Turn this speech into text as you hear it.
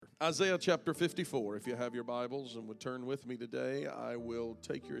Isaiah chapter 54. If you have your Bibles and would turn with me today, I will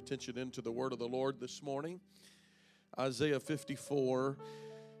take your attention into the word of the Lord this morning. Isaiah 54.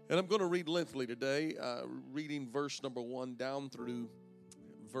 And I'm going to read lengthily today, reading verse number 1 down through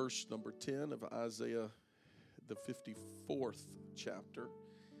verse number 10 of Isaiah, the 54th chapter.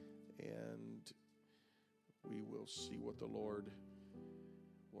 And we will see what the Lord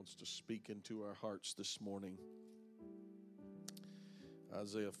wants to speak into our hearts this morning.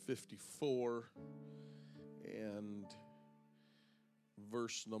 Isaiah 54 and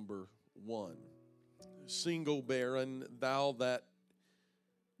verse number 1. Sing, O barren, thou that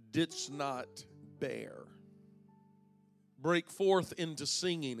didst not bear. Break forth into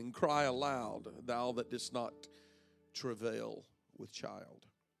singing and cry aloud, thou that didst not travail with child.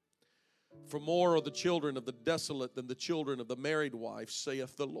 For more are the children of the desolate than the children of the married wife,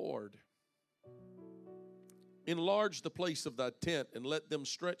 saith the Lord. Enlarge the place of thy tent, and let them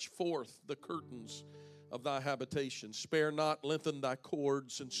stretch forth the curtains of thy habitation. Spare not, lengthen thy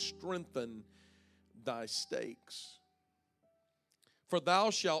cords, and strengthen thy stakes. For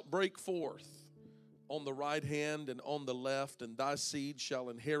thou shalt break forth on the right hand and on the left, and thy seed shall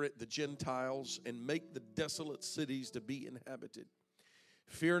inherit the Gentiles, and make the desolate cities to be inhabited.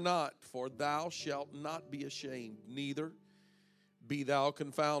 Fear not, for thou shalt not be ashamed, neither be thou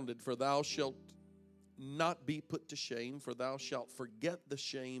confounded, for thou shalt not be put to shame, for thou shalt forget the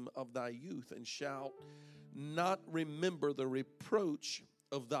shame of thy youth, and shalt not remember the reproach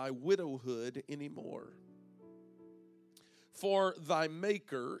of thy widowhood anymore. For thy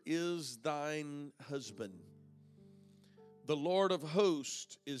Maker is thine husband. The Lord of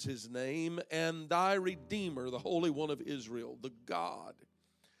hosts is his name, and thy Redeemer, the Holy One of Israel, the God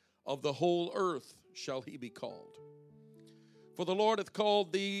of the whole earth shall he be called. For the Lord hath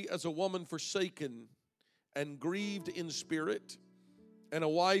called thee as a woman forsaken and grieved in spirit, and a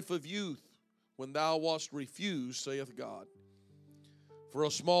wife of youth, when thou wast refused, saith God. For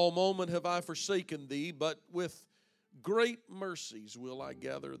a small moment have I forsaken thee, but with great mercies will I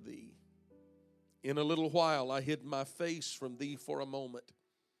gather thee. In a little while I hid my face from thee for a moment,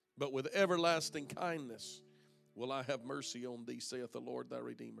 but with everlasting kindness will I have mercy on thee, saith the Lord thy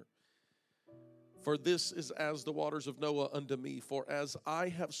Redeemer. For this is as the waters of Noah unto me. For as I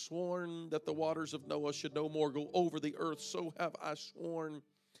have sworn that the waters of Noah should no more go over the earth, so have I sworn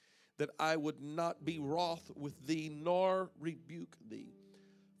that I would not be wroth with thee, nor rebuke thee.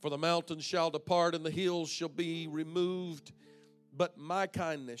 For the mountains shall depart, and the hills shall be removed, but my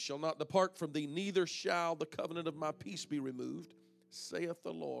kindness shall not depart from thee, neither shall the covenant of my peace be removed, saith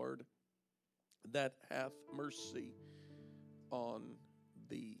the Lord that hath mercy on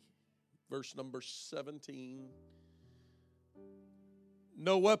thee. Verse number 17.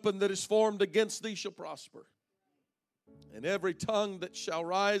 No weapon that is formed against thee shall prosper, and every tongue that shall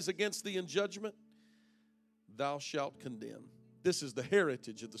rise against thee in judgment thou shalt condemn. This is the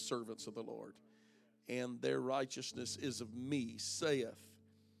heritage of the servants of the Lord, and their righteousness is of me, saith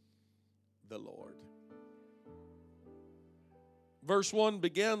the Lord. Verse 1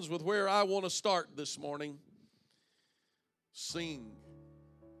 begins with where I want to start this morning. Sing,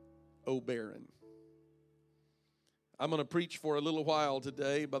 O barren. I'm going to preach for a little while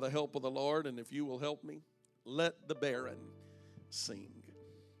today by the help of the Lord, and if you will help me, let the barren sing.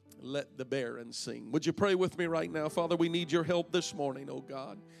 Let the barren sing. Would you pray with me right now? Father, we need your help this morning, oh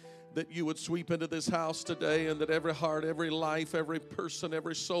God, that you would sweep into this house today, and that every heart, every life, every person,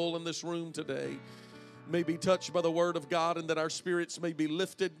 every soul in this room today may be touched by the word of God, and that our spirits may be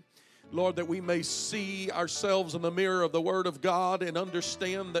lifted. Lord, that we may see ourselves in the mirror of the Word of God and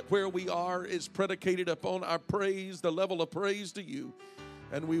understand that where we are is predicated upon our praise, the level of praise to you.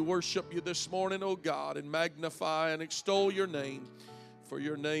 And we worship you this morning, O God, and magnify and extol your name, for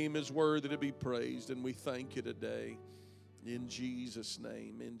your name is worthy to be praised. And we thank you today. In Jesus'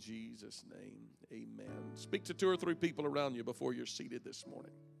 name, amen. Speak to 2 or 3 people around you before you're seated this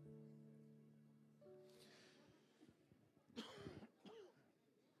morning.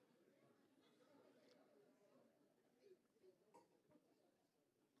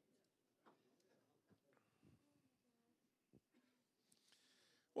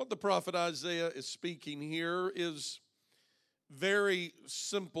 What the prophet Isaiah is speaking here is very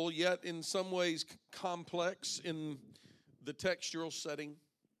simple, yet in some ways complex in the textual setting.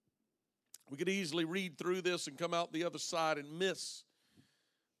 We could easily read through this and come out the other side and miss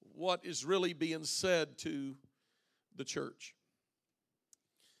what is really being said to the church.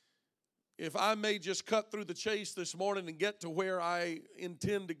 If I may just cut through the chase this morning and get to where I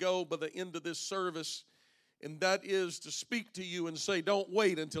intend to go by the end of this service, and that is to speak to you and say, don't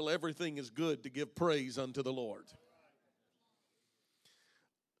wait until everything is good to give praise unto the Lord.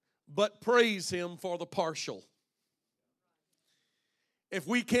 but praise Him for the partial. If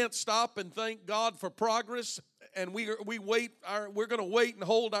we can't stop and thank God for progress, and we're going to wait and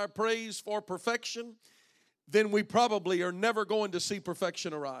hold our praise for perfection, then we probably are never going to see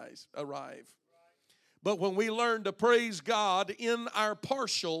perfection arrive. But when we learn to praise God in our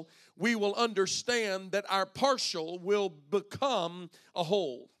partial, we will understand that our partial will become a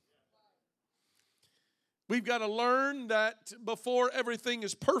whole. We've got to learn that before everything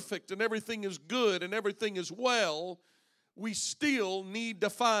is perfect and everything is good and everything is well, we still need to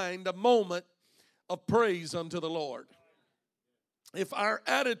find a moment of praise unto the Lord. If our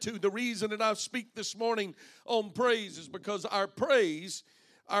attitude, the reason that I speak this morning on praise is because our praise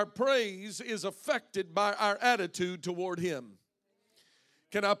is affected by our attitude toward Him.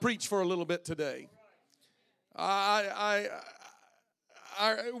 Can I preach for a little bit today?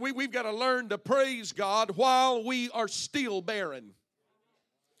 We've got to learn to praise God while we are still barren.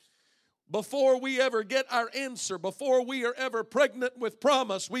 Before we ever get our answer, before we are ever pregnant with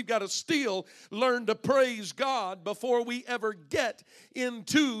promise, we've got to still learn to praise God before we ever get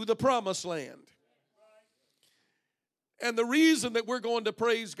into the promised land. And the reason that we're going to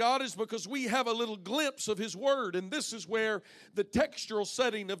praise God is because we have a little glimpse of His Word. And this is where the textual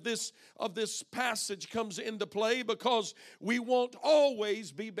setting of this passage comes into play, because we won't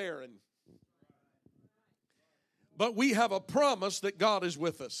always be barren. But we have a promise that God is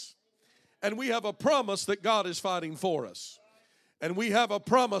with us. And we have a promise that God is fighting for us. And we have a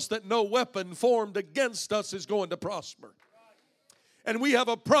promise that no weapon formed against us is going to prosper. And we have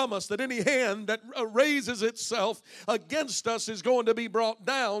a promise that any hand that raises itself against us is going to be brought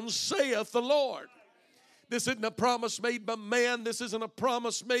down, saith the Lord. This isn't a promise made by man. This isn't a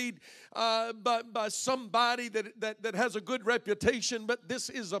promise made by somebody that has a good reputation. But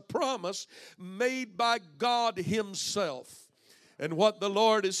this is a promise made by God Himself. And what the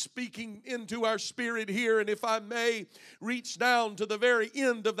Lord is speaking into our spirit here, and if I may reach down to the very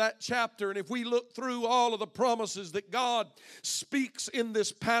end of that chapter, and if we look through all of the promises that God speaks in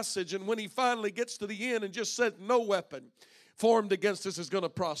this passage, and when He finally gets to the end and just said, no weapon formed against us is going to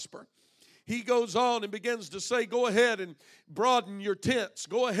prosper. He goes on and begins to say, go ahead and broaden your tents.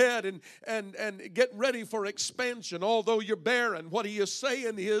 Go ahead and get ready for expansion. Although you're barren, what He is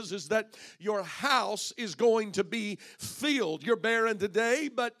saying is that your house is going to be filled. You're barren today,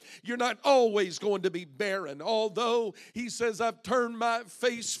 but you're not always going to be barren. Although He says, I've turned my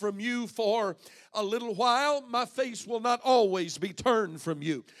face from you for a little while, my face will not always be turned from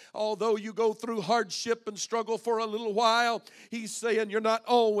you. Although you go through hardship and struggle for a little while, He's saying you're not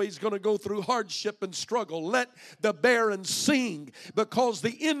always going to go through hardship and struggle. Let the barren sing, because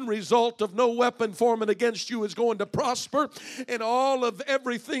the end result of no weapon forming against you is going to prosper. And all of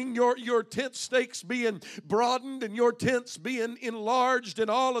everything, your tent stakes being broadened and your tents being enlarged, and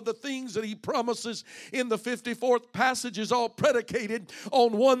all of the things that He promises in the 54th passage is all predicated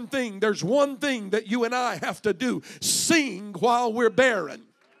on one thing. There's one thing that you and I have to do: sing while we're barren.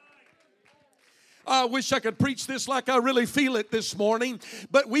 I wish I could preach this like I really feel it this morning,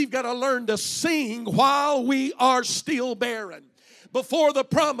 but we've got to learn to sing while we are still barren. Before the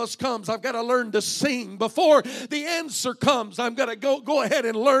promise comes, I've got to learn to sing. Before the answer comes, I'm going to go ahead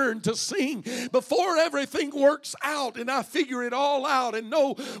and learn to sing. Before everything works out and I figure it all out and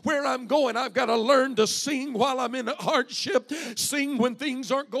know where I'm going, I've got to learn to sing while I'm in hardship. Sing when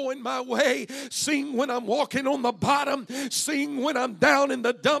things aren't going my way. Sing when I'm walking on the bottom. Sing when I'm down in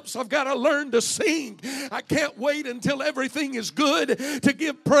the dumps. I've got to learn to sing. I can't wait until everything is good to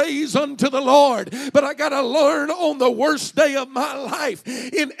give praise unto the Lord. But I got to learn on the worst day of my life,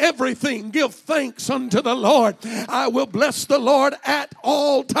 in everything give thanks unto the Lord. I will bless the Lord at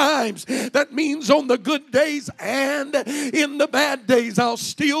all times. That means on the good days and in the bad days, I'll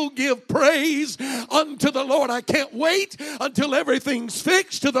still give praise unto the Lord. I can't wait until everything's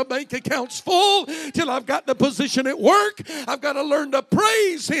fixed, till the bank account's full, till I've got the position at work. I've got to learn to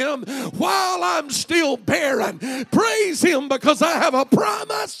praise Him while I'm still barren. Praise Him because I have a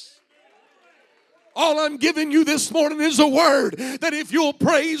promise. All I'm giving you this morning is a word that if you'll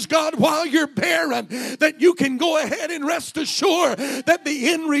praise God while you're barren, that you can go ahead and rest assured that the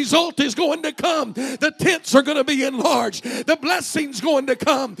end result is going to come. The tents are going to be enlarged. The blessing's going to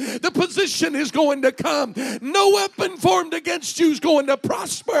come. The position is going to come. No weapon formed against you is going to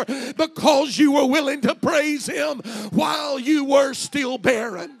prosper because you were willing to praise Him while you were still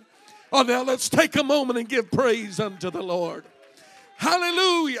barren. Oh, now let's take a moment and give praise unto the Lord.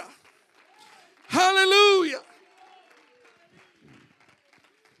 Hallelujah. Hallelujah.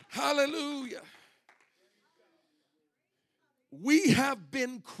 Hallelujah. We have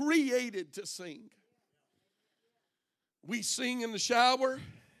been created to sing. We sing in the shower.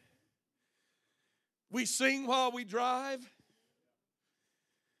 We sing while we drive.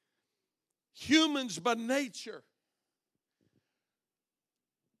 Humans by nature,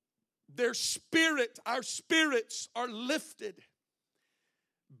 their spirit, our spirits are lifted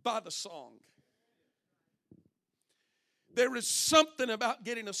by the song. There is something about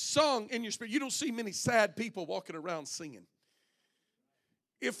getting a song in your spirit. You don't see many sad people walking around singing.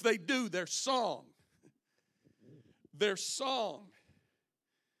 If they do, their song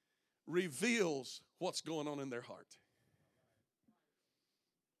reveals what's going on in their heart.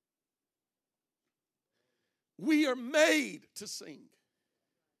 We are made to sing.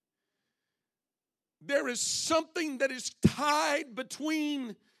 There is something that is tied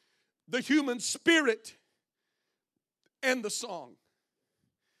between the human spirit and the song.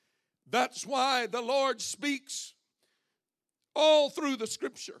 That's why the Lord speaks all through the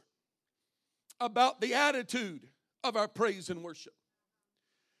Scripture about the attitude of our praise and worship.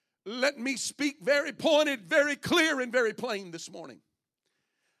 Let me speak very pointed, very clear, and very plain this morning.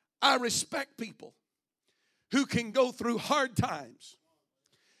 I respect people who can go through hard times,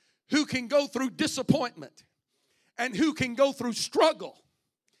 who can go through disappointment, and who can go through struggle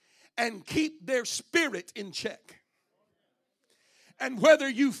and keep their spirit in check. And whether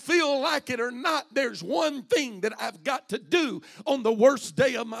you feel like it or not, there's one thing that I've got to do on the worst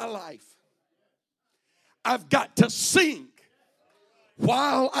day of my life. I've got to sing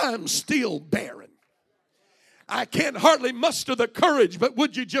while I'm still barren. I can't hardly muster the courage, but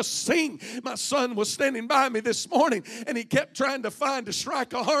would you just sing? My son was standing by me this morning, and he kept trying to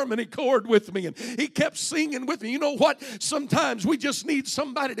strike a harmony chord with me, and he kept singing with me. You know what? Sometimes we just need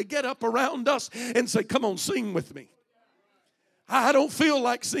somebody to get up around us and say, come on, sing with me. I don't feel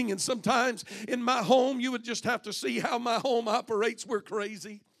like singing. Sometimes in my home, you would just have to see how my home operates. We're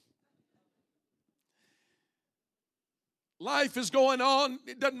crazy. Life is going on.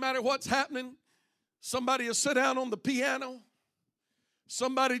 It doesn't matter what's happening. Somebody will sit down on the piano.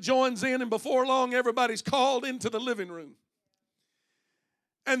 Somebody joins in, and before long, everybody's called into the living room.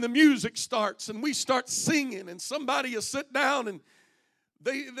 And the music starts, and we start singing, and somebody will sit down, and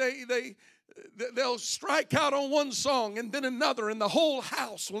they'll strike out on one song and then another, and the whole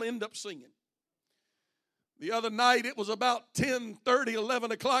house will end up singing. The other night, it was about 10:30,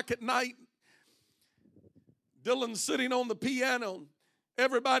 11 o'clock at night. Dylan's sitting on the piano.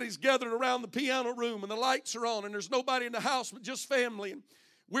 Everybody's gathered around the piano room, and the lights are on, and there's nobody in the house but just family. And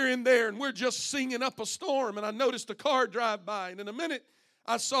we're in there, and we're just singing up a storm, and I noticed a car drive by, and in a minute,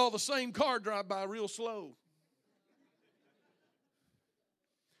 I saw the same car drive by real slow.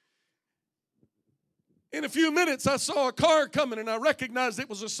 In a few minutes, I saw a car coming, and I recognized it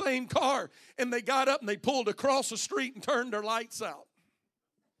was the same car. And they got up, and they pulled across the street and turned their lights out.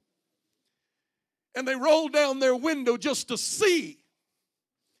 And they rolled down their window just to see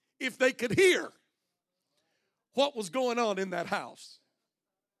if they could hear what was going on in that house.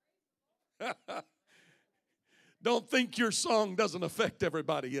 Don't think your song doesn't affect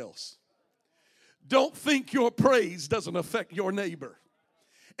everybody else. Don't think your praise doesn't affect your neighbor.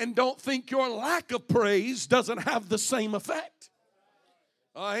 And don't think your lack of praise doesn't have the same effect.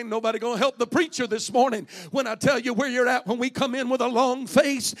 Ain't nobody going to help the preacher this morning when I tell you where you're at when we come in with a long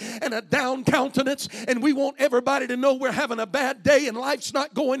face and a down countenance, and we want everybody to know we're having a bad day and life's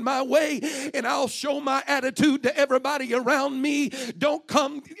not going my way, and I'll show my attitude to everybody around me. Don't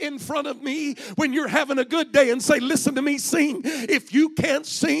come in front of me when you're having a good day and say, listen to me sing. If you can't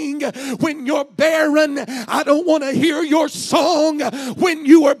sing when you're barren, I don't want to hear your song when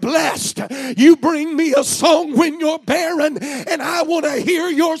you are blessed. You bring me a song when you're barren, and I want to hear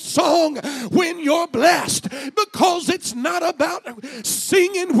your song when you're blessed, because it's not about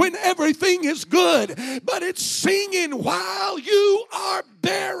singing when everything is good, but it's singing while you are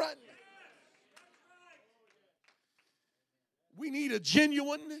barren. We need a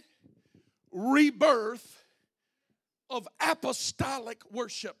genuine rebirth of apostolic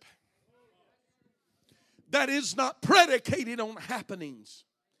worship that is not predicated on happenings,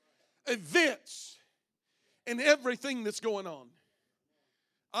 events, and everything that's going on.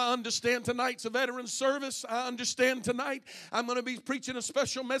 I understand tonight's a veterans service. I understand tonight I'm going to be preaching a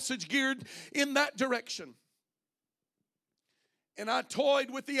special message geared in that direction. And I toyed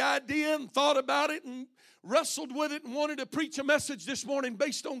with the idea and thought about it and wrestled with it and wanted to preach a message this morning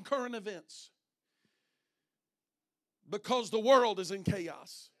based on current events. Because the world is in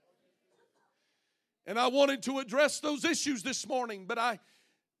chaos. And I wanted to address those issues this morning, but I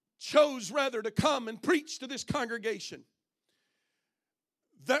chose rather to come and preach to this congregation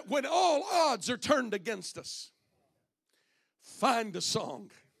that when all odds are turned against us, find a song.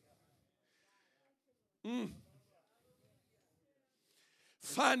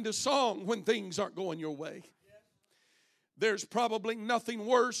 Find a song when things aren't going your way. There's probably nothing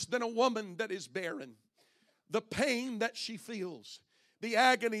worse than a woman that is barren. The pain that she feels, the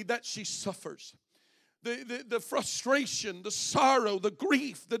agony that she suffers, the frustration, the sorrow, the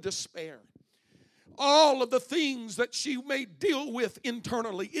grief, the despair. All of the things that she may deal with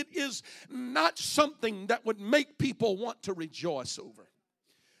internally. It is not something that would make people want to rejoice over.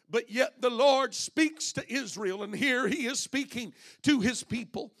 But yet the Lord speaks to Israel, and here He is speaking to His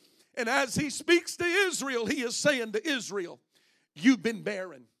people. And as He speaks to Israel, He is saying to Israel, you've been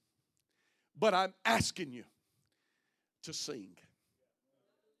barren, but I'm asking you to sing.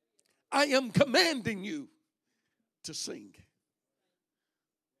 I am commanding you to sing.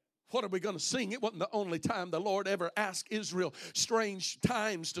 What are we going to sing? It wasn't the only time the Lord ever asked Israel strange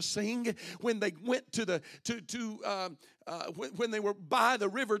times to sing. When they went when they were by the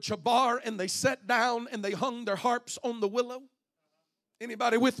river Chabar and they sat down and they hung their harps on the willow.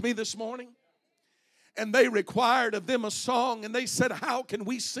 Anybody with me this morning? And they required of them a song, and they said, how can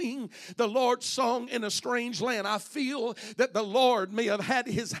we sing the Lord's song in a strange land? I feel that the Lord may have had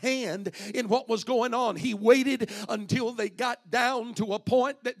His hand in what was going on. He waited until they got down to a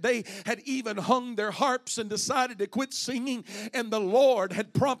point that they had even hung their harps and decided to quit singing, and the Lord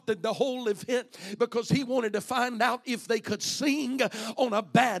had prompted the whole event because He wanted to find out if they could sing on a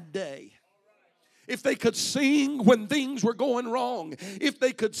bad day. If they could sing when things were going wrong. If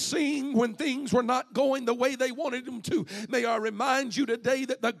they could sing when things were not going the way they wanted them to. May I remind you today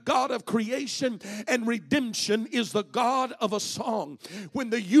that the God of creation and redemption is the God of a song. When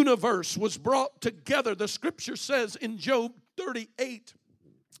the universe was brought together, the scripture says in Job 38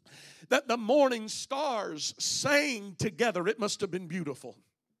 that the morning stars sang together. It must have been beautiful.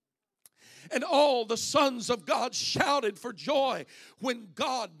 And all the sons of God shouted for joy when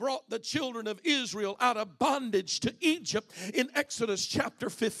God brought the children of Israel out of bondage to Egypt in Exodus chapter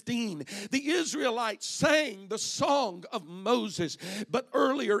 15. The Israelites sang the song of Moses. But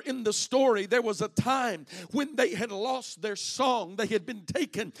earlier in the story, there was a time when they had lost their song. They had been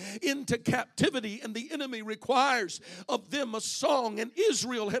taken into captivity, and the enemy requires of them a song. And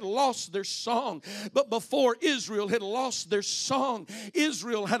Israel had lost their song. But before Israel had lost their song,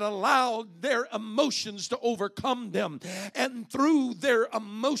 Israel had allowed their emotions to overcome them, and through their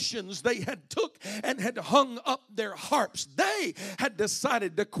emotions they had took and had hung up their harps. They had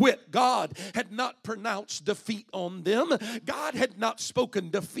decided to quit. God had not pronounced defeat on them. God had not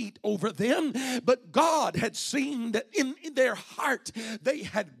spoken defeat over them, but God had seen that in their heart they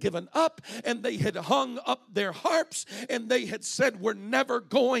had given up, and they had hung up their harps, and they had said, we're never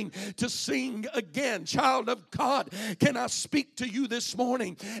going to sing again. Child of God, can I speak to you this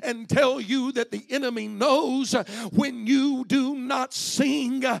morning and tell you that the enemy knows when you do not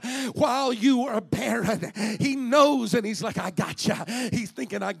sing while you are barren. He knows, and he's like, I got you. He's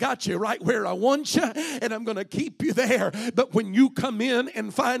thinking, I got you right where I want you, and I'm going to keep you there. But when you come in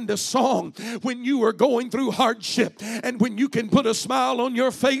and find a song, when you are going through hardship, and when you can put a smile on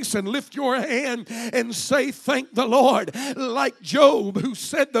your face and lift your hand and say, thank the Lord, like Job, who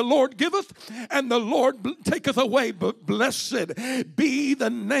said, the Lord giveth and the Lord taketh away, but blessed be the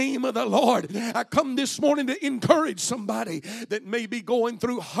name of the Lord. I come this morning to encourage somebody that may be going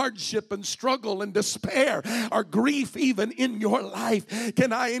through hardship and struggle and despair or grief even in your life.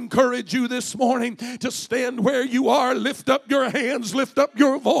 Can I encourage you this morning to stand where you are, lift up your hands, lift up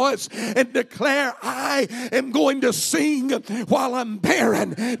your voice, and declare, I am going to sing while I'm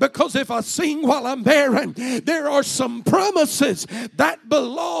barren, because if I sing while I'm barren, there are some promises that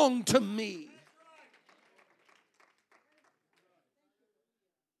belong to me.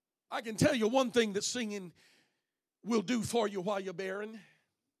 I can tell you one thing that singing will do for you while you're barren.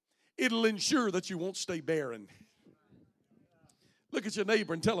 It'll ensure that you won't stay barren. Look at your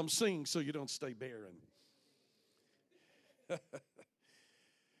neighbor and tell them, sing so you don't stay barren.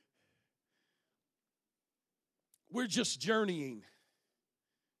 We're just journeying.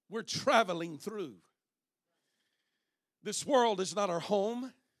 We're traveling through. This world is not our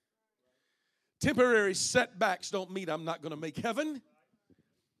home. Temporary setbacks don't mean I'm not going to make heaven.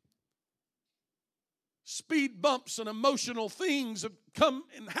 Speed bumps and emotional things that come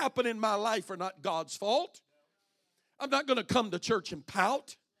and happen in my life are not God's fault. I'm not going to come to church and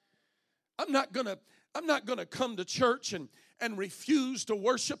pout. I'm not going to come to church and refuse to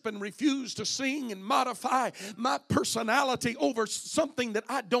worship and refuse to sing and modify my personality over something that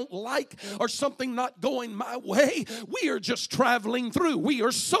I don't like or something not going my way. We are just traveling through. We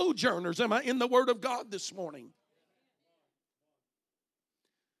are sojourners. Am I in the Word of God this morning?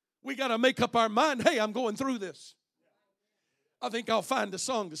 We got to make up our mind, hey, I'm going through this. I think I'll find a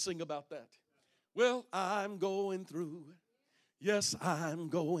song to sing about that. Well, I'm going through. Yes, I'm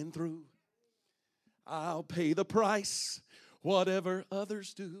going through. I'll pay the price, whatever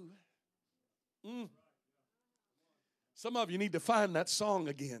others do. Some of you need to find that song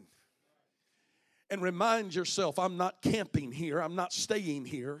again and remind yourself, I'm not camping here. I'm not staying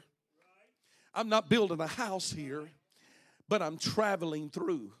here. I'm not building a house here, but I'm traveling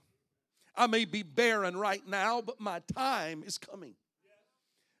through. I may be barren right now, but my time is coming.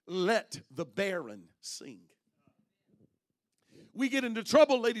 Let the barren sing. We get into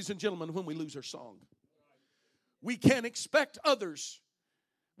trouble, ladies and gentlemen, when we lose our song. We can't expect others.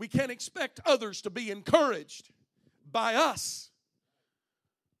 We can't expect others to be encouraged by us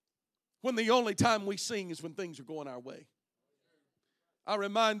when the only time we sing is when things are going our way. I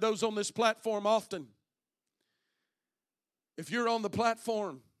remind those on this platform often, if you're on the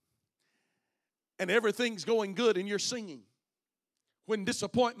platform and everything's going good and you're singing, when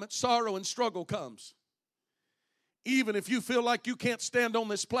disappointment, sorrow, and struggle comes, even if you feel like you can't stand on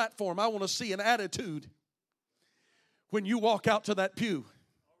this platform, I want to see an attitude when you walk out to that pew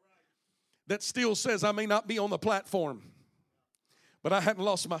that still says, I may not be on the platform, but I haven't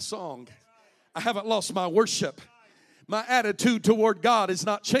lost my song. I haven't lost my worship. My attitude toward God is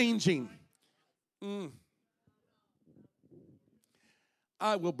not changing.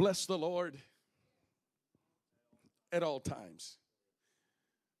 I will bless the Lord at all times.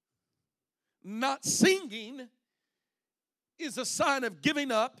 Not singing is a sign of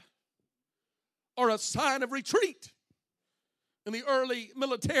giving up or a sign of retreat. In the early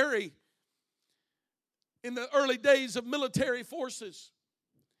days of military forces,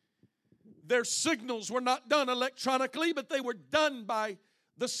 their signals were not done electronically, but they were done by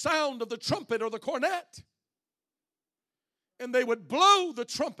the sound of the trumpet or the cornet. And they would blow the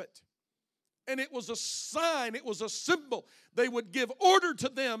trumpet. And it was a sign, it was a symbol. They would give order to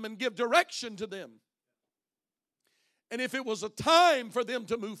them and give direction to them. And if it was a time for them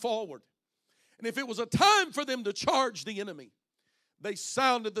to move forward, and if it was a time for them to charge the enemy, they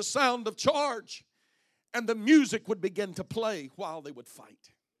sounded the sound of charge, and the music would begin to play while they would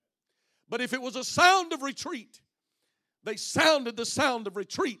fight. But if it was a sound of retreat, they sounded the sound of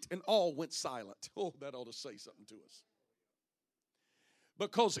retreat, and all went silent. Oh, that ought to say something to us.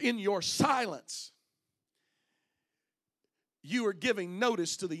 Because in your silence, you are giving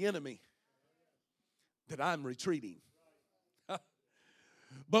notice to the enemy that I'm retreating.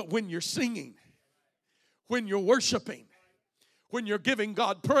 But when you're singing, when you're worshiping, when you're giving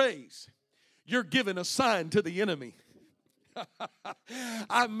God praise, you're giving a sign to the enemy.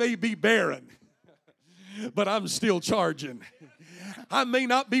 I may be barren, but I'm still charging. I may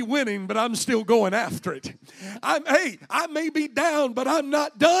not be winning, but I'm still going after it. I may be down, but I'm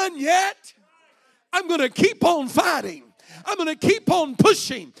not done yet. I'm going to keep on fighting. I'm going to keep on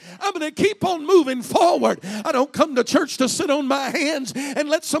pushing. I'm going to keep on moving forward. I don't come to church to sit on my hands and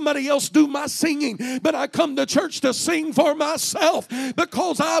let somebody else do my singing, but I come to church to sing for myself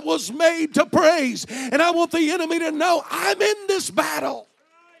because I was made to praise. And I want the enemy to know I'm in this battle.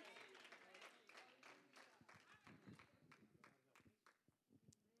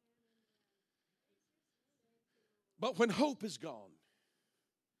 But when hope is gone,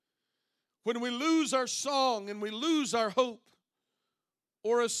 when we lose our song and we lose our hope,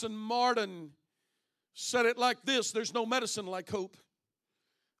 Orison Martin said it like this: there's no medicine like hope.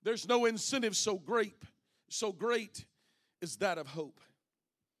 There's no incentive so great as that of hope.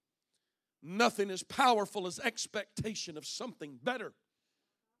 Nothing as powerful as expectation of something better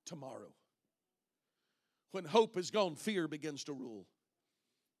tomorrow. When hope is gone, fear begins to rule.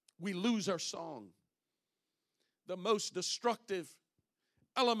 We lose our song. The most destructive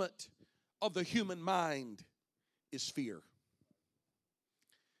element of the human mind is fear.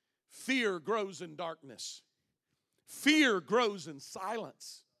 Fear grows in darkness. Fear grows in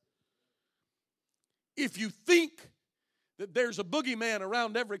silence. If you think that there's a boogeyman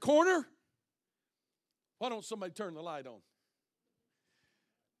around every corner, why don't somebody turn the light on?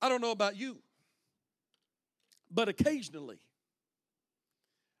 I don't know about you, but occasionally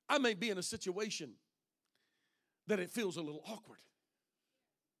I may be in a situation that it feels a little awkward.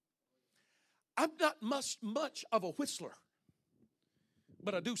 I'm not much of a whistler,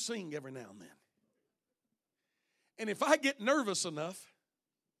 but I do sing every now and then. And if I get nervous enough,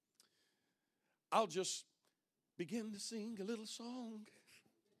 I'll just begin to sing a little song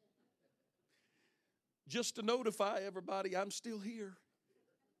just to notify everybody I'm still here.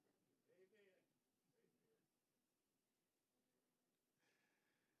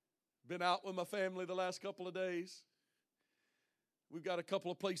 Been out with my family the last couple of days. We've got a couple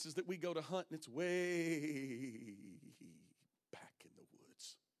of places that we go to hunt, and it's way back in the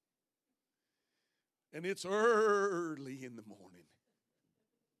woods. And it's early in the morning.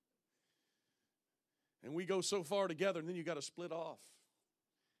 And we go so far together, and then you got to split off.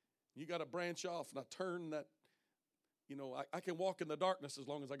 You got to branch off. And I turn that, I can walk in the darkness as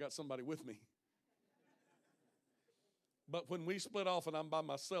long as I got somebody with me. But when we split off and I'm by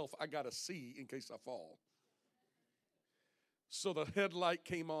myself, I got to see in case I fall. So the headlight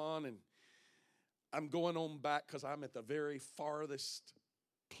came on, and I'm going on back because I'm at the very farthest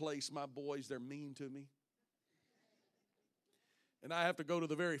place. My boys, they're mean to me. And I have to go to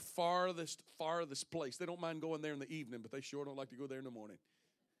the very farthest place. They don't mind going there in the evening, but they sure don't like to go there in the morning.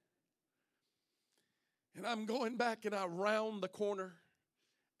 And I'm going back, and I round the corner.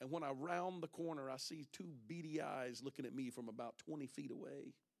 And when I round the corner, I see two beady eyes looking at me from about 20 feet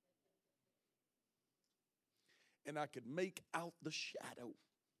away. And I could make out the shadow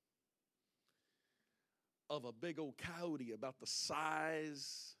of a big old coyote about the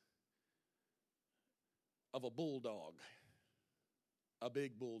size of a bulldog. A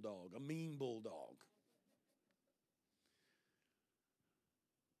big bulldog, a mean bulldog.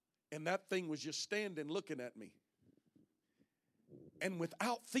 And that thing was just standing looking at me. And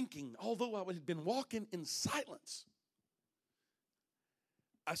without thinking, although I had been walking in silence,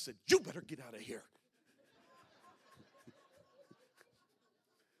 I said, "You better get out of here."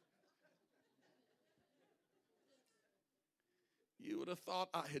 You would have thought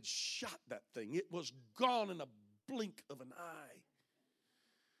I had shot that thing. It was gone in a blink of an eye.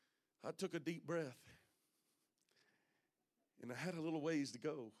 I took a deep breath, and I had a little ways to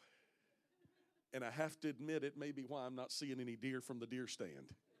go. And I have to admit, it may be why I'm not seeing any deer from the deer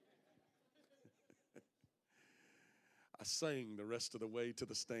stand. I sang the rest of the way to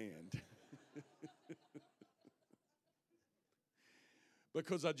the stand.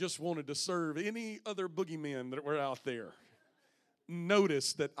 Because I just wanted to serve any other boogeymen that were out there.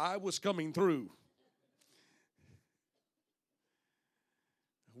 Notice that I was coming through.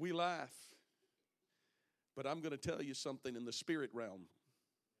 We laugh, but I'm going to tell you something in the spirit realm.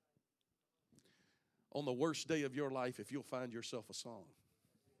 On the worst day of your life, if you'll find yourself a song,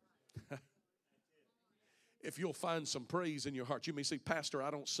 if you'll find some praise in your heart, you may say, "Pastor,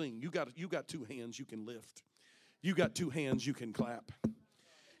 I don't sing." You got two hands you can lift. You got two hands you can clap.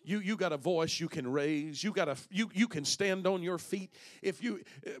 You got a voice you can raise. You can stand on your feet. If you,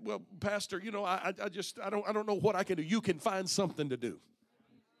 well, Pastor, I don't know what I can do. You can find something to do.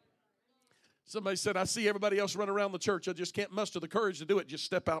 Somebody said, "I see everybody else run around the church. I just can't muster the courage to do it. Just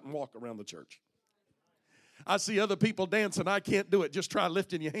step out and walk around the church." I see other people dancing. I can't do it. Just try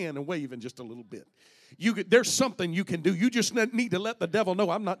lifting your hand and waving just a little bit. There's something you can do. You just need to let the devil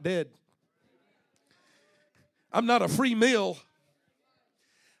know, I'm not dead. I'm not a free meal.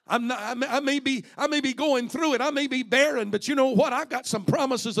 I may be going through it. I may be barren, but you know what? I've got some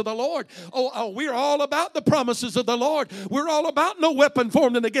promises of the Lord. Oh, we're all about the promises of the Lord. We're all about no weapon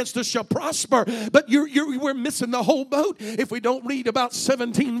formed against us shall prosper. But we're missing the whole boat if we don't read about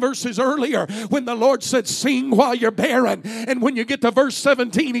 17 verses earlier when the Lord said, "Sing while you're barren." And when you get to verse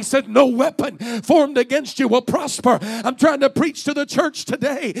 17, He said, "No weapon formed against you will prosper." I'm trying to preach to the church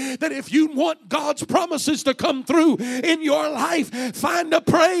today that if you want God's promises to come through in your life, find a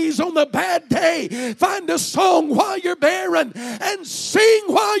praise on the bad day. Find a song while you're barren and sing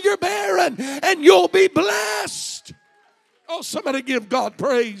while you're barren, and you'll be blessed. Oh, somebody give God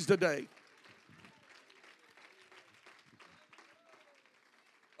praise today.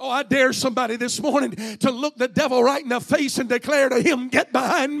 Oh, I dare somebody this morning to look the devil right in the face and declare to him, "Get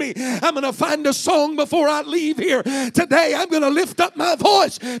behind me. I'm going to find a song before I leave here today. I'm going to lift up my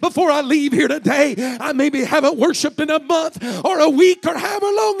voice before I leave here today. I maybe haven't worshiped in a month or a week or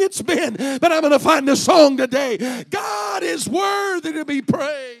however long it's been, but I'm going to find a song today." God is worthy to be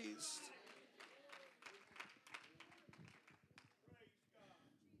praised.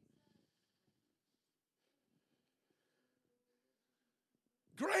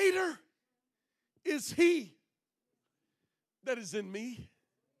 Greater is He that is in me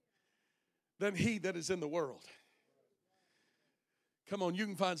than he that is in the world. Come on, you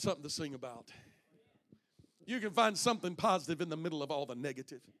can find something to sing about. You can find something positive in the middle of all the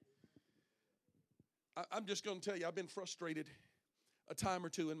negative. I'm just going to tell you, I've been frustrated a time or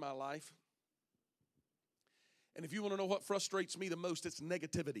two in my life. And if you want to know what frustrates me the most, it's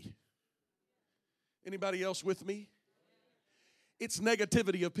negativity. Anybody else with me? It's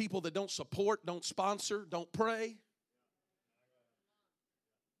negativity of people that don't support, don't sponsor, don't pray.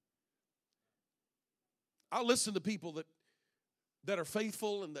 I'll listen to people that are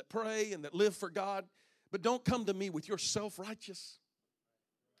faithful and that pray and that live for God, but don't come to me with your self-righteous.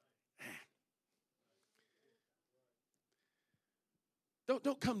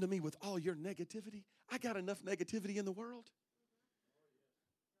 Don't come to me with all your negativity. I got enough negativity in the world.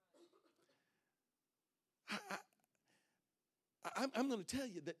 I'm going to tell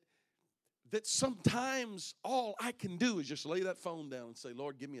you that sometimes all I can do is just lay that phone down and say,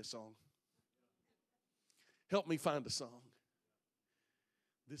 Lord, give me a song. Help me find a song.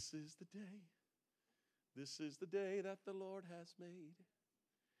 This is the day. This is the day that the Lord has made.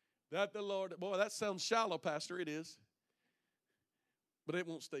 That the Lord, boy, that sounds shallow, Pastor. It is. But it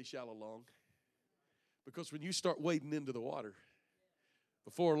won't stay shallow long. Because when you start wading into the water,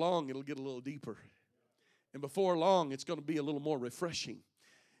 before long it'll get a little deeper. And before long it's going to be a little more refreshing.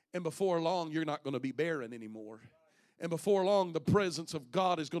 And before long you're not going to be barren anymore. And before long, the presence of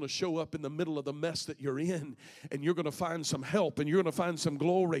God is going to show up in the middle of the mess that you're in. And you're going to find some help. And you're going to find some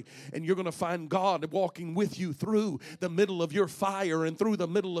glory. And you're going to find God walking with you through the middle of your fire and through the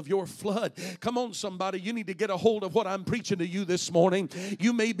middle of your flood. Come on, somebody. You need to get a hold of what I'm preaching to you this morning.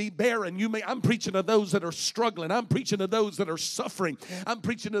 You may be barren. I'm preaching to those that are struggling. I'm preaching to those that are suffering. I'm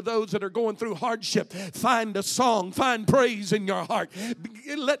preaching to those that are going through hardship. Find a song. Find praise in your heart.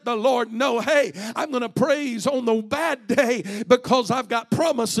 Let the Lord know, hey, I'm going to praise on the bad day because I've got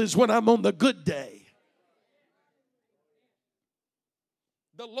promises when I'm on the good day.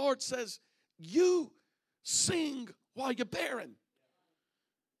 The Lord says, you sing while you're barren.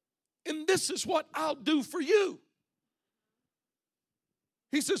 And this is what I'll do for you.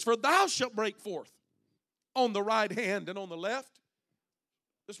 He says, for thou shalt break forth on the right hand and on the left.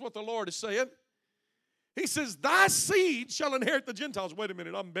 This is what the Lord is saying. He says, thy seed shall inherit the Gentiles. Wait a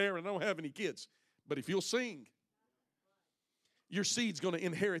minute, I'm barren, I don't have any kids. But if you'll sing, your seed's going to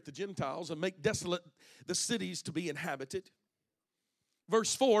inherit the Gentiles and make desolate the cities to be inhabited.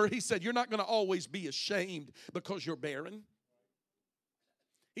 Verse 4, he said, you're not going to always be ashamed because you're barren.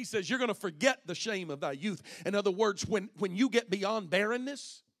 He says, you're going to forget the shame of thy youth. In other words, when you get beyond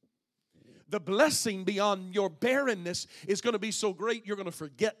barrenness, the blessing beyond your barrenness is going to be so great, you're going to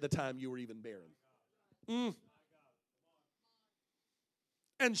forget the time you were even barren.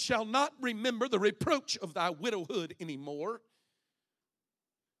 And shall not remember the reproach of thy widowhood anymore.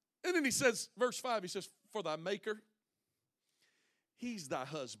 And then he says, verse 5, he says, for thy maker, he's thy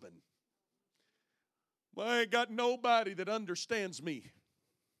husband. Well, I ain't got nobody that understands me.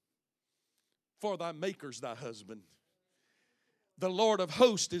 For thy maker's thy husband. The Lord of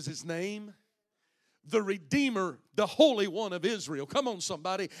hosts is his name. The Redeemer, the Holy One of Israel. Come on,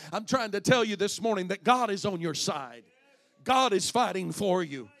 somebody. I'm trying to tell you this morning that God is on your side. God is fighting for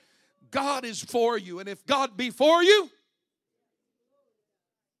you. God is for you. And if God be for you.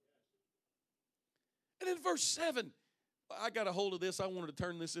 And in verse 7, I got a hold of this. I wanted to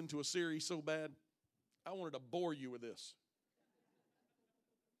turn this into a series so bad. I wanted to bore you with this.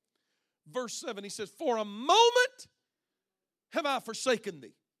 Verse 7, he says, for a moment have I forsaken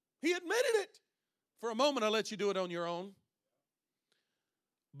thee. He admitted it. For a moment I let you do it on your own.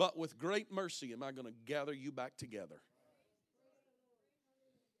 But with great mercy am I going to gather you back together.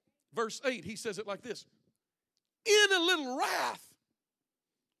 Verse 8, he says it like this. In a little wrath.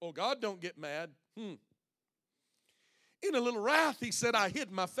 Oh, God don't get mad. In a little wrath, he said, I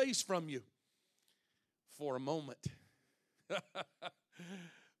hid my face from you for a moment.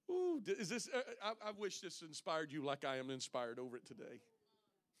 Ooh, is this? I wish this inspired you like I am inspired over it today.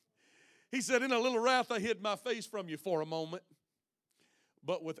 He said, in a little wrath, I hid my face from you for a moment.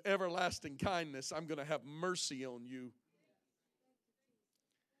 But with everlasting kindness, I'm going to have mercy on you,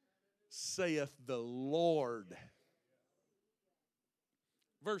 saith the Lord.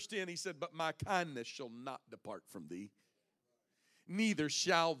 Verse 10, he said, but my kindness shall not depart from thee, neither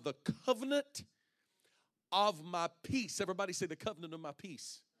shall the covenant of my peace. Everybody say the covenant of my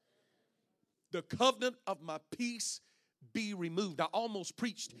peace. The covenant of my peace be removed. I almost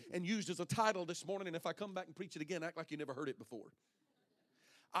preached and used as a title this morning, and if I come back and preach it again, act like you never heard it before.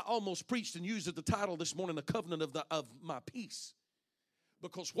 I almost preached and used as the title this morning, the covenant of my peace.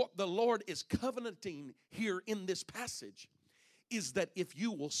 Because what the Lord is covenanting here in this passage is that if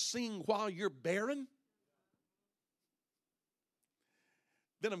you will sing while you're barren,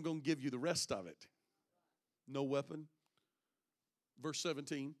 then I'm going to give you the rest of it. No weapon. Verse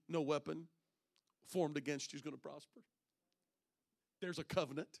 17, no weapon formed against you is going to prosper. There's a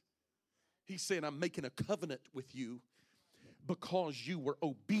covenant. He's saying, I'm making a covenant with you because you were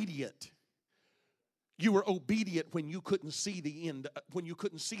obedient. You were obedient when you couldn't see the end, when you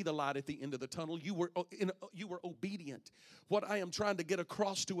couldn't see the light at the end of the tunnel. You were obedient. What I am trying to get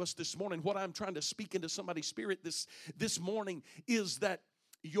across to us this morning, what I'm trying to speak into somebody's spirit this morning is that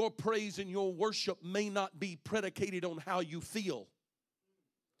your praise and your worship may not be predicated on how you feel.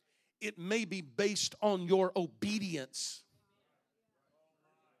 It may be based on your obedience.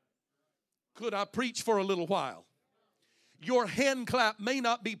 Could I preach for a little while? Your hand clap may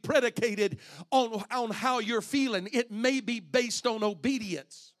not be predicated on how you're feeling. It may be based on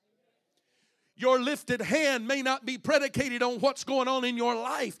obedience. Your lifted hand may not be predicated on what's going on in your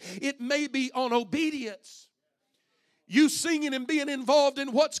life. It may be on obedience. You singing and being involved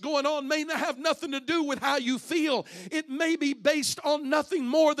in what's going on may not have nothing to do with how you feel. It may be based on nothing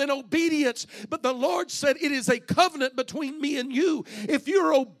more than obedience. But the Lord said it is a covenant between me and you. If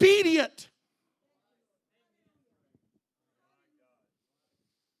you're obedient,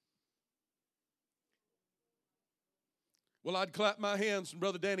 well, I'd clap my hands, and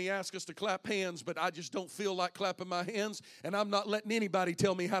Brother Danny asked us to clap hands, but I just don't feel like clapping my hands, and I'm not letting anybody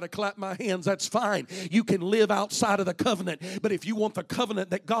tell me how to clap my hands. That's fine. You can live outside of the covenant, but if you want the covenant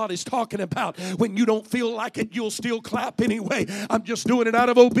that God is talking about, when you don't feel like it, you'll still clap anyway. I'm just doing it out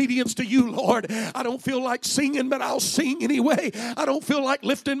of obedience to you, Lord. I don't feel like singing, but I'll sing anyway. I don't feel like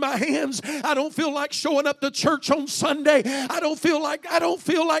lifting my hands. I don't feel like showing up to church on Sunday. I don't feel like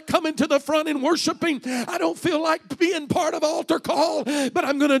coming to the front and worshiping. I don't feel like being part of altar call, but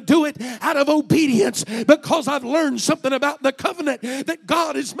I'm going to do it out of obedience because I've learned something about the covenant that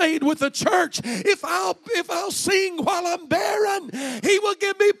God has made with the church. If I'll sing while I'm barren, He will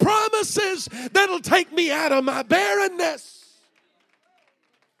give me promises that'll take me out of my barrenness.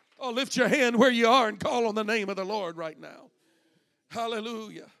 Oh, lift your hand where you are and call on the name of the Lord right now.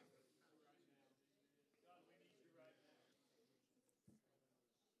 Hallelujah.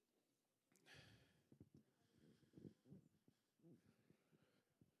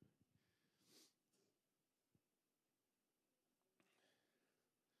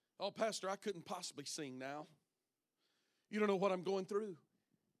 Oh, Pastor, I couldn't possibly sing now. You don't know what I'm going through.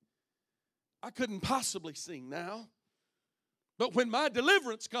 I couldn't possibly sing now. But when my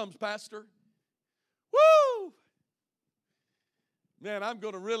deliverance comes, Pastor, woo! Man, I'm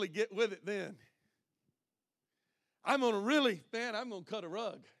going to really get with it then. I'm going to cut a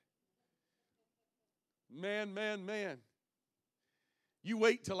rug. Man. You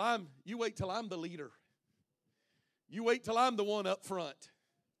wait till I'm the leader. You wait till I'm the one up front.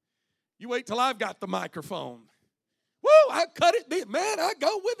 You wait till I've got the microphone. Woo, I cut it then. Man, I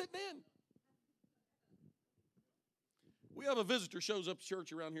go with it then. We have a visitor shows up to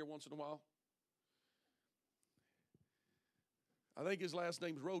church around here once in a while. I think his last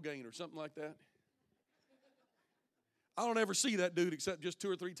name's Rogaine or something like that. I don't ever see that dude except just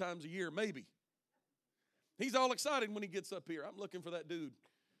 2 or 3 times a year, maybe. He's all excited when he gets up here. I'm looking for that dude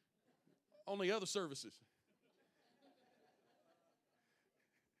on the other services.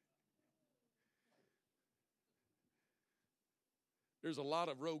 There's a lot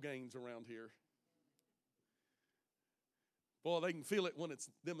of Rogaines around here. Boy, they can feel it when it's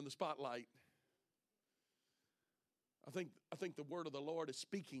them in the spotlight. I think the word of the Lord is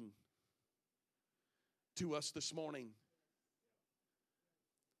speaking to us this morning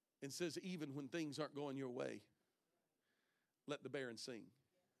and says, even when things aren't going your way, let the barren sing.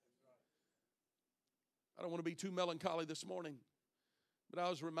 I don't want to be too melancholy this morning, but I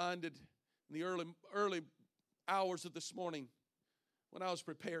was reminded in the early hours of this morning when I was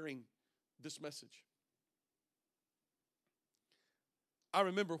preparing this message. I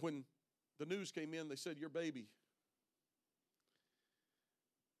remember when the news came in, they said, your baby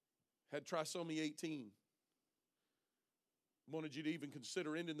had trisomy 18. Wanted you to even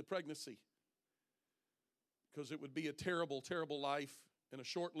consider ending the pregnancy because it would be a terrible, terrible life and a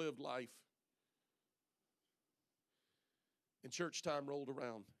short-lived life. And church time rolled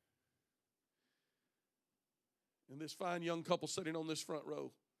around. And this fine young couple sitting on this front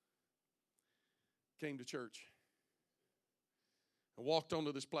row came to church and walked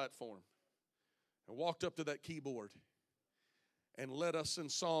onto this platform and walked up to that keyboard and led us in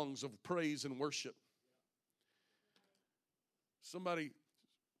songs of praise and worship. Somebody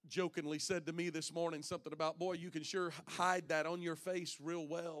jokingly said to me this morning something about, boy, you can sure hide that on your face real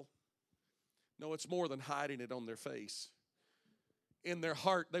well. No, it's more than hiding it on their face. In their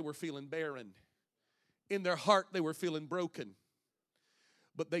heart, they were feeling barren. In their heart, they were feeling broken.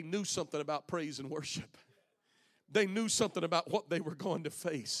 But they knew something about praise and worship. They knew something about what they were going to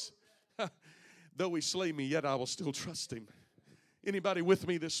face. Though he slay me, yet I will still trust him. Anybody with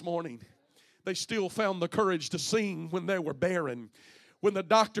me this morning? They still found the courage to sing when they were barren. When the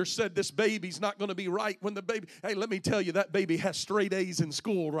doctor said this baby's not going to be right. Hey, let me tell you, that baby has straight A's in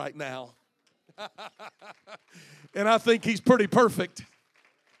school right now. And I think he's pretty perfect.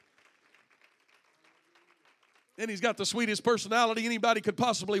 And he's got the sweetest personality anybody could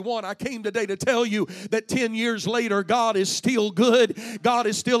possibly want. I came today to tell you that 10 years later, God is still good. God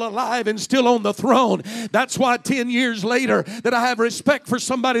is still alive and still on the throne. That's why 10 years later that I have respect for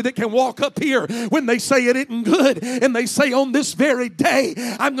somebody that can walk up here when they say it isn't good. And they say on this very day,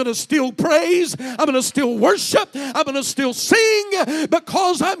 I'm going to still praise. I'm going to still worship. I'm going to still sing.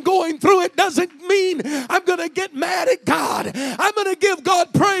 Because I'm going through it doesn't mean I'm going to get mad at God. I'm going to give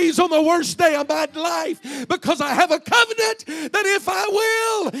God praise on the worst day of my life because I have a covenant that if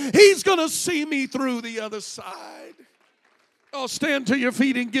I will, He's going to see me through the other side. Oh, stand to your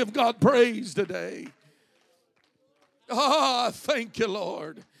feet and give God praise today. Oh, I thank you,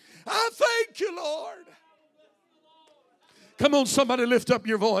 Lord. I thank you, Lord. Come on, somebody lift up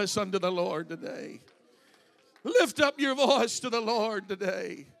your voice unto the Lord today. Lift up your voice to the Lord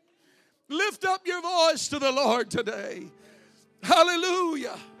today. Lift up your voice to the Lord today.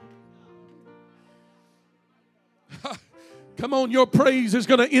 Hallelujah. Come on, your praise is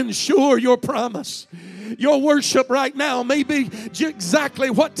going to ensure your promise. Your worship right now may be exactly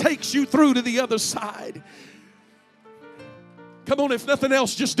what takes you through to the other side. Come on, if nothing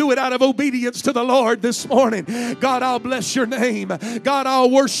else, just do it out of obedience to the Lord this morning. God, I'll bless your name. God, I'll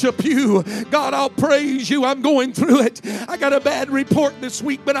worship you. God, I'll praise you. I'm going through it. I got a bad report this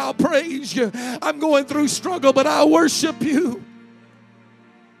week, but I'll praise you. I'm going through struggle, but I'll worship you.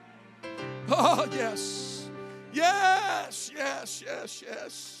 Oh, yes. Yes, yes, yes,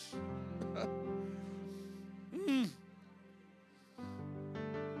 yes.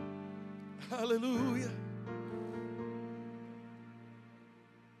 Hallelujah.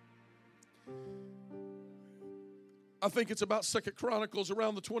 I think it's about 2 Chronicles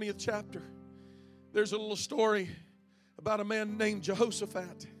around the 20th chapter. There's a little story about a man named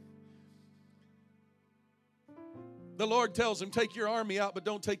Jehoshaphat. The Lord tells him, take your army out, but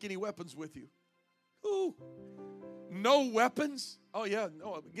don't take any weapons with you. Ooh. No weapons? Oh, yeah,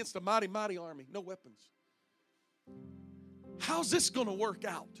 no, against a mighty, mighty army. No weapons. How's this going to work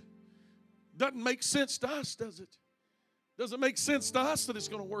out? Doesn't make sense to us, does it? Doesn't make sense to us that it's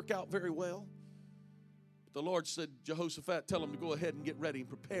going to work out very well. But the Lord said, Jehoshaphat, tell them to go ahead and get ready and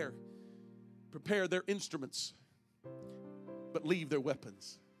prepare. Prepare their instruments, but leave their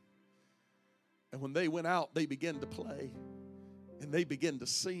weapons. And when they went out, they began to play, and they began to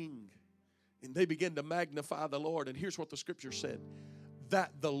sing. And they began to magnify the Lord. And here's what the scripture said.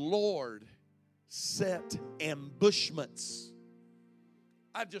 That the Lord set ambushments.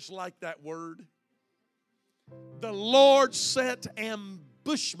 I just like that word. The Lord set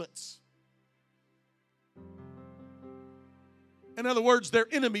ambushments. In other words, their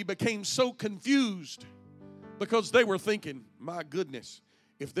enemy became so confused because they were thinking, my goodness,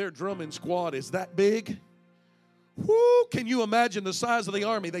 if their drumming squad is that big, whoo, can you imagine the size of the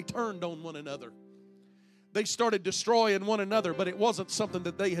army? They turned on one another. They started destroying one another, but it wasn't something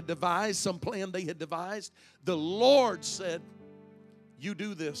that they had devised, some plan they had devised. The Lord said, you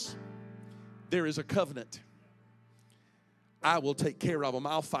do this. There is a covenant. I will take care of them.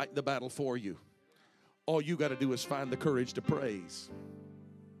 I'll fight the battle for you. All you got to do is find the courage to praise.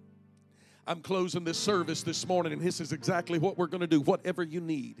 I'm closing this service this morning, and this is exactly what we're going to do. Whatever you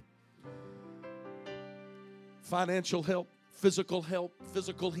need. Financial help, physical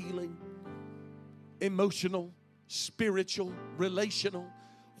healing, emotional, spiritual, relational,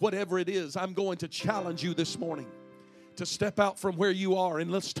 whatever it is, I'm going to challenge you this morning to step out from where you are, and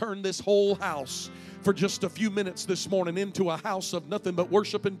let's turn this whole house for just a few minutes this morning into a house of nothing but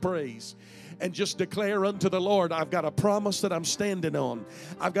worship and praise. And just declare unto the Lord, I've got a promise that I'm standing on.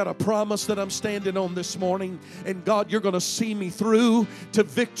 I've got a promise that I'm standing on this morning. And God, you're going to see me through to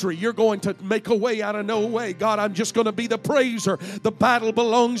victory. You're going to make a way out of no way. God, I'm just going to be the praiser. The battle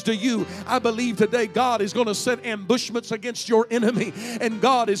belongs to you. I believe today God is going to set ambushments against your enemy. And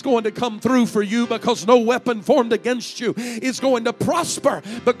God is going to come through for you because no weapon formed against you is going to prosper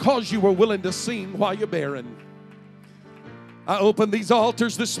because you were willing to sing while you're barren. I open these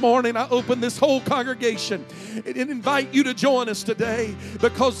altars this morning. I open this whole congregation and invite you to join us today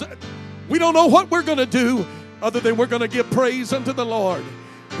because we don't know what we're going to do other than we're going to give praise unto the Lord.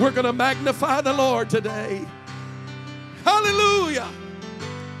 We're going to magnify the Lord today. Hallelujah.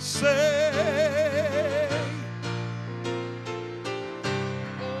 Say.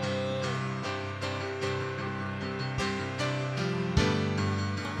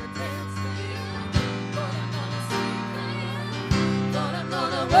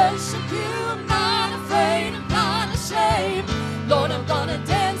 Worship you, I'm not afraid, I'm not ashamed. Lord, I'm gonna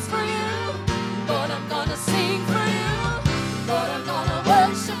dance for you. Lord, I'm gonna sing for you. Lord, I'm gonna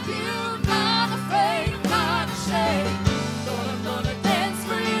worship you, I'm not afraid, I'm not ashamed. Lord, I'm gonna dance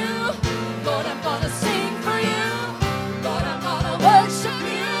for you. Lord, I'm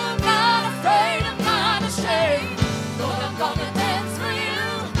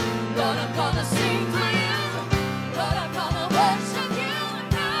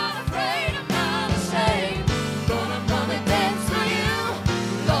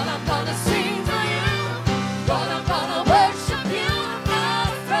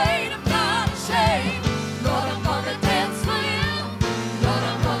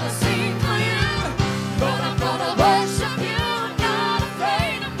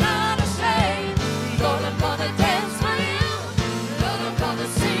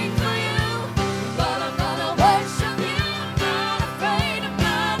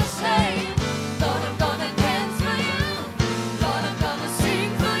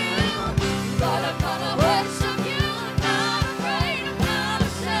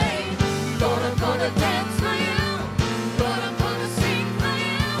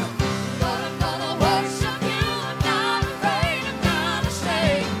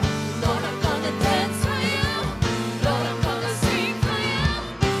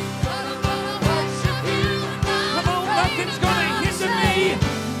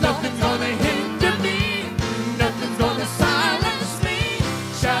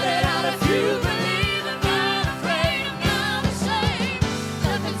if you believe. I'm not afraid, I'm not ashamed.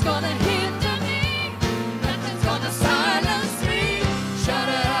 Nothing's gonna hinder me. Nothing's gonna silence me. Shout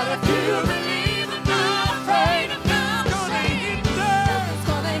it out if you believe. I'm not afraid, I'm not ashamed. Nothing's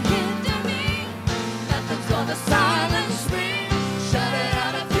gonna hinder me. Nothing's gonna silence me. Shout it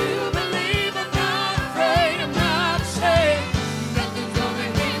out if you believe. I'm not afraid, I'm not ashamed. Nothing's gonna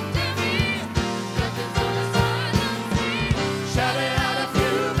hinder me. Nothing's gonna silence me. Shout it out if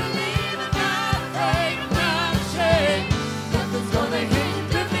you believe. I'm not afraid, I'm not ashamed. Nothing's gonna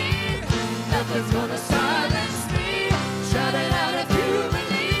hinder me. Nothing's gonna silence me. Shout it out if you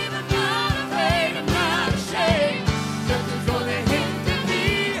believe. I'm not afraid, I'm not ashamed. Nothing's gonna hinder me.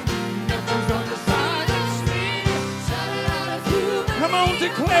 Nothing's gonna silence me. Shout it out if you believe. Come on,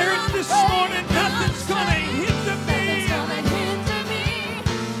 declare it this morning. Nothing's going to hinder me. Nothing's gonna hinder me.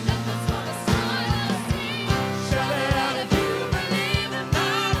 Nothing's gonna silence me. Shout it out if you believe. I'm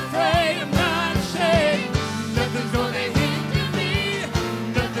not afraid, I'm not ashamed. Nothing's gonna hinder me.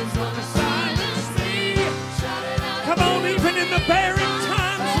 Nothing's gonna silence me. Shout it out. Come on, even in the barren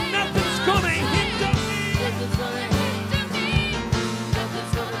times, nothing's going to hinder me. Nothing's gonna hinder me.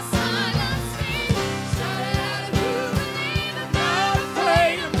 Nothing's gonna silence me. Shout it out if you believe. I'm not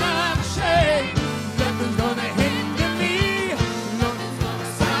afraid, I'm not ashamed. Nothing's gonna hinder me. Nothing's gonna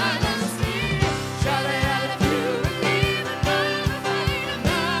silence me. Shout it out if you believe. I'm not afraid, I'm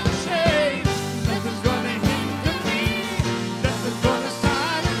not ashamed. Nothing's gonna hinder me. Nothing's gonna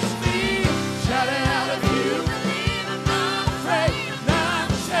silence me. Shout it out if you believe. I'm not afraid, I'm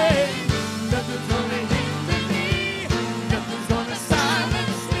not ashamed. Nothing's gonna hinder me. Nothing's gonna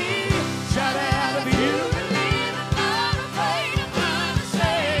silence me. Shout it out if you believe. I'm not afraid, I'm not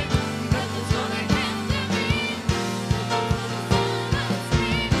ashamed. Nothing's gonna hinder me.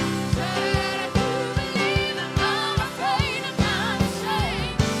 Shout it out if you believe. I'm not afraid, I'm not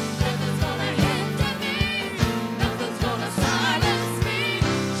ashamed. Nothing's gonna hinder me. Nothing's gonna silence me.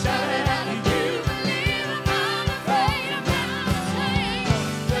 Shout it out if you believe. I'm not afraid, I'm not ashamed.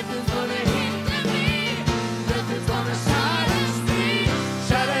 Nothing's gonna hinder me. Nothing's gonna silence me.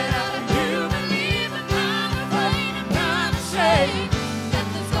 Shout it out if you believe. I'm not afraid, I'm not ashamed.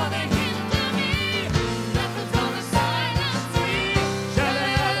 Nothing's gonna hinder me. Nothing's gonna silence me. Shout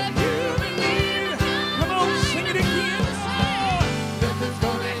it out if you believe. Come on, sing it again. Nothing's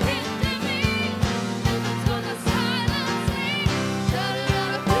gonna hinder me. Nothing's gonna silence me. Shout it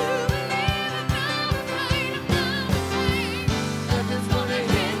out if you believe. I'm not afraid, I'm not ashamed. Nothing's gonna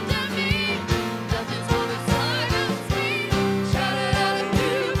hinder me. Nothing's gonna silence me. Shout it out if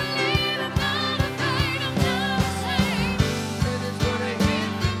you believe. I'm not afraid, I'm not ashamed. Nothing's gonna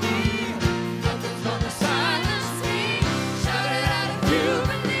hinder me. Nothing's gonna silence me. Shout it out if you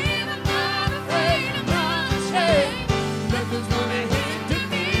believe. I'm not afraid, I'm not ashamed. Nothing's gonna hinder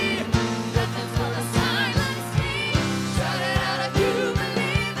me. Nothing's gonna silence me. Shout it out if you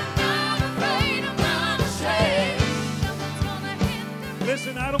believe. I'm not afraid, I'm not ashamed. Nothing's gonna hinder me.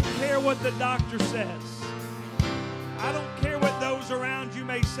 Listen, I don't care what the doctor says. I don't care what those around you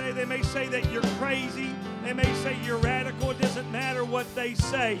may say. They may say that you're crazy. They may say you're radical. It doesn't matter what they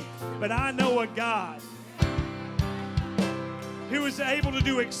say. But I know a God who is able to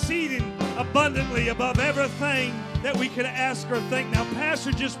do exceeding abundantly above everything that we could ask or think. Now,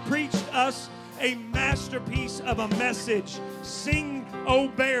 Pastor just preached us a masterpiece of a message. Sing, O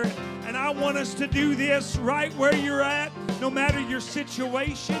Barren. And I want us to do this right where you're at, no matter your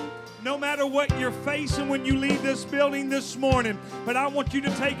situation, no matter what you're facing when you leave this building this morning. But I want you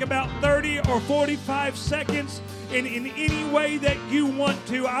to take about 30 or 45 seconds in any way that you want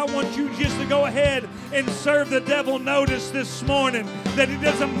to. I want you just to go ahead and serve the devil notice this morning that it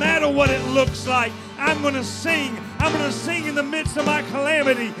doesn't matter what it looks like. I'm going to sing. I'm going to sing in the midst of my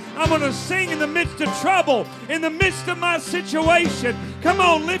calamity. I'm going to sing in the midst of trouble, in the midst of my situation. Come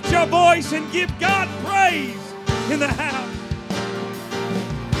on, lift your voice and give God praise in the house.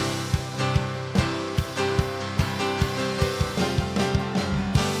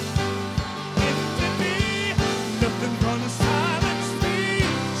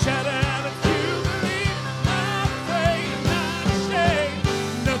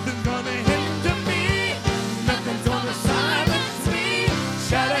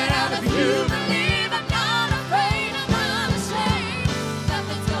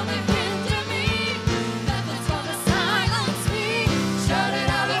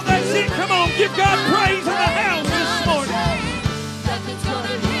 Give God praise.